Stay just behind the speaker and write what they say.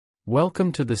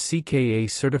Welcome to the CKA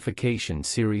Certification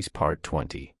Series Part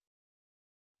 20.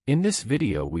 In this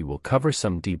video we will cover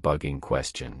some debugging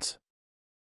questions.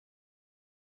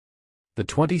 The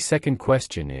 22nd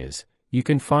question is, you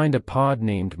can find a pod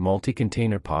named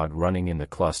multi-container pod running in the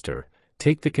cluster,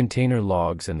 take the container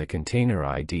logs and the container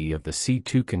ID of the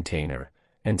C2 container,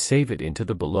 and save it into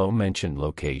the below-mentioned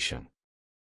location.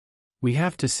 We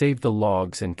have to save the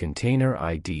logs and container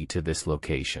ID to this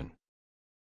location.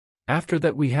 After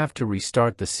that we have to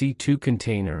restart the C2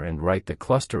 container and write the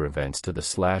cluster events to the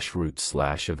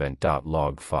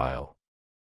 /root/event.log file.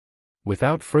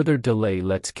 Without further delay,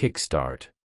 let's kickstart.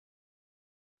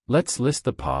 Let's list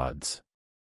the pods.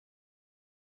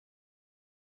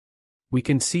 We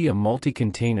can see a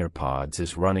multi-container pods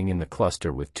is running in the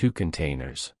cluster with 2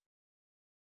 containers.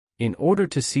 In order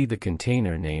to see the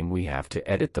container name we have to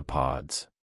edit the pods.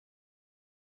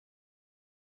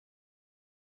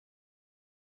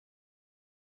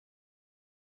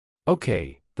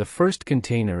 Okay, the first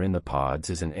container in the pods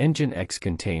is an Nginx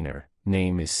container,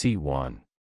 name is C1.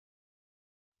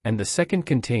 And the second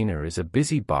container is a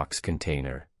BusyBox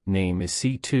container, name is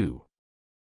C2.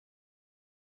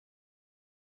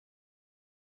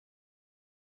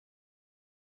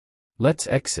 Let's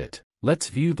exit. Let's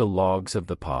view the logs of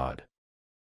the pod.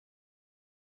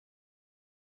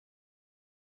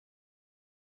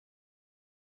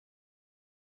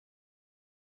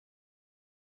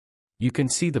 You can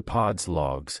see the pod's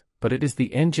logs, but it is the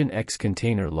Nginx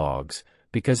container logs,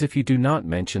 because if you do not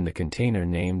mention the container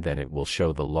name then it will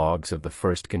show the logs of the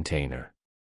first container.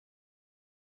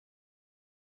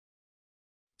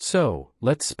 So,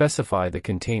 let's specify the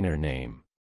container name.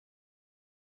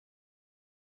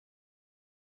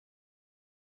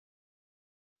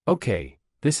 Okay,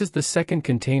 this is the second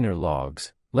container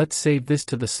logs. Let's save this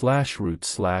to the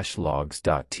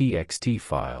 /root/logs.txt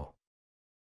file.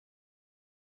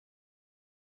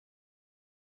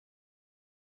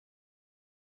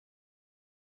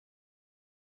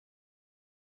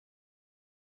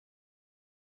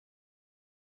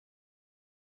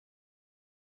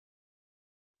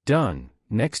 Done.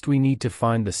 Next we need to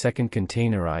find the second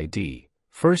container ID.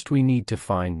 First we need to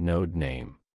find node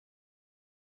name.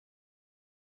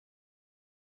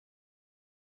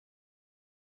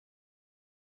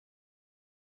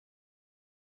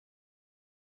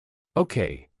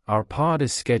 Okay, our pod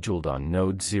is scheduled on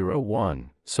node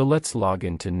 01, so let's log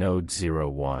into node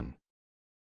 01.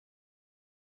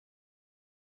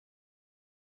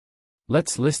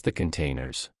 Let's list the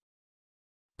containers.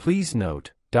 Please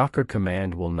note, Docker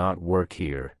command will not work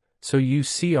here, so use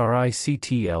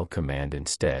CRICTL command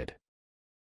instead.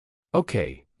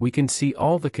 Okay, we can see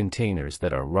all the containers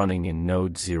that are running in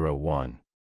node 01.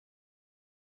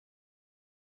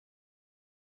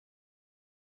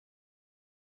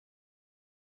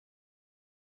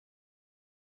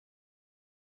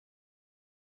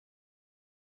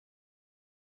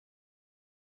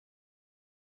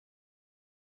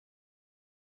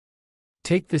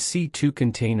 Take the C2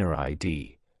 container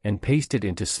ID and paste it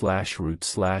into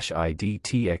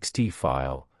 /root/id.txt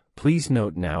file. Please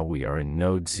note now we are in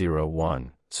node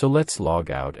 01, so let's log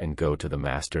out and go to the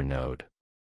master node.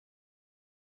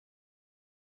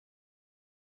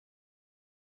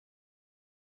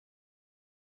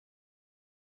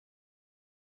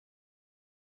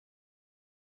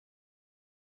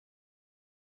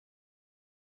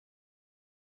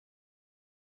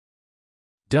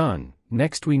 Done.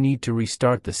 Next we need to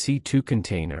restart the C2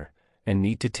 container, and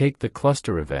need to take the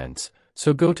cluster events,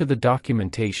 so go to the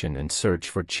documentation and search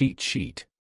for cheat sheet.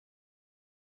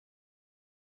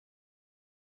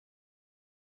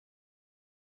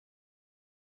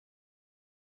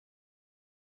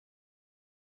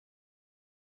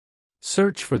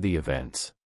 Search for the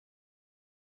events.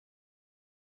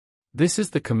 This is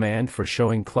the command for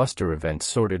showing cluster events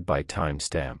sorted by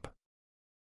timestamp.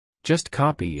 Just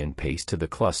copy and paste to the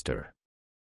cluster.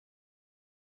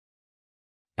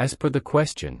 As per the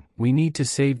question, we need to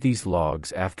save these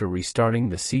logs after restarting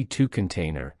the C2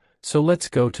 container, so let's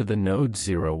go to the node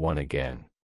 01 again.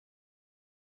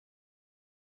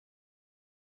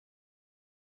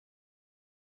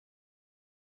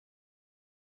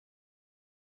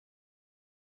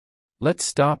 Let's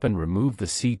stop and remove the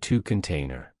C2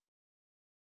 container.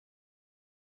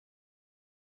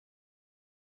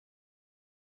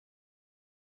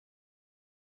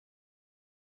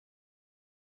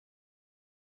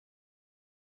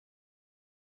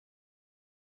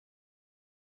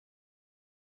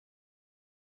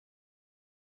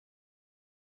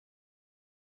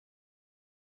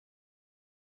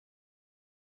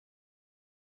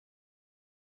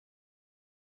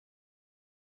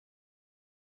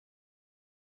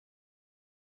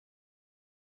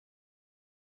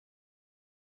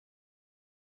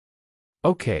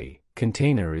 Okay,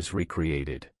 container is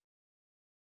recreated.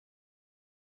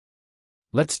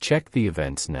 Let's check the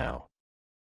events now.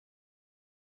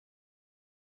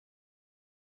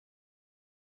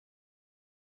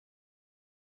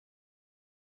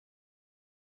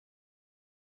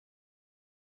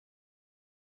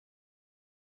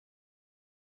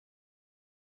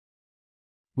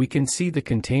 We can see the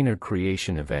container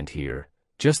creation event here.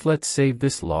 Just let's save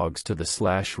this logs to the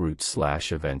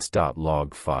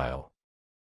 /root/events.log file.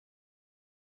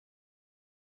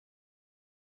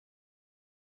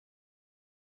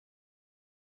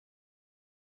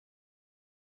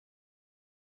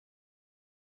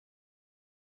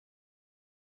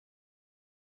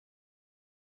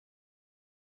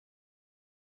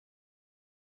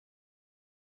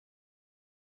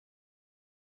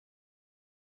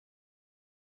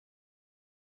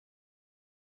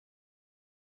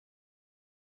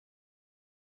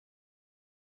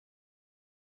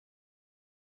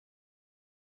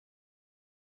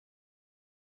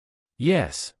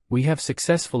 Yes, we have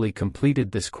successfully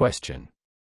completed this question.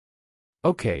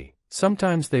 Okay,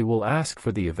 sometimes they will ask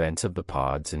for the events of the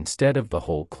pods instead of the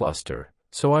whole cluster,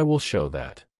 so I will show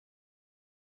that.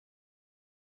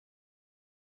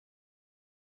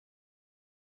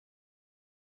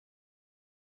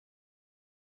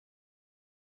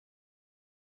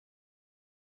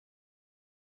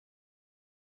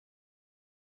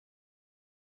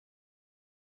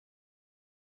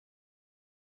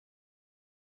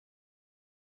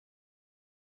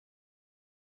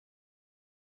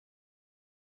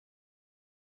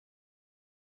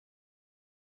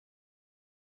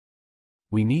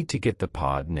 We need to get the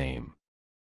pod name.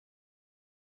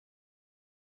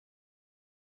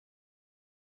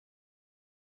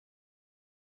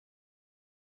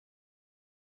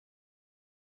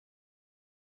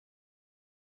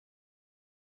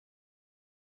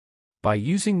 By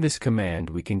using this command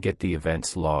we can get the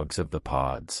events logs of the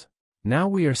pods. Now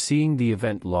we are seeing the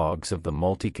event logs of the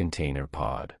multi-container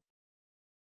pod.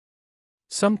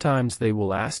 Sometimes they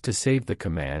will ask to save the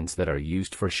commands that are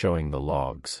used for showing the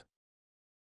logs.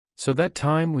 So that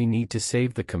time we need to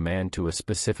save the command to a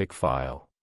specific file.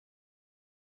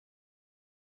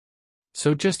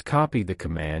 So just copy the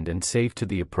command and save to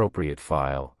the appropriate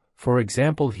file. For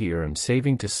example, here I'm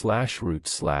saving to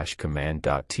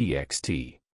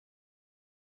 /root/command.txt.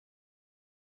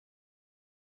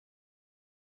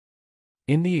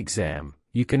 In the exam,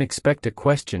 you can expect a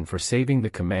question for saving the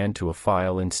command to a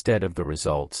file instead of the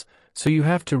results, so you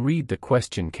have to read the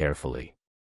question carefully.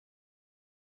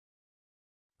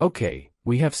 Okay,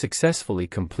 we have successfully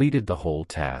completed the whole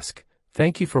task.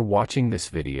 Thank you for watching this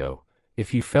video.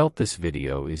 If you felt this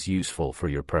video is useful for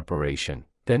your preparation,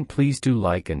 then please do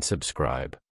like and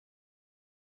subscribe.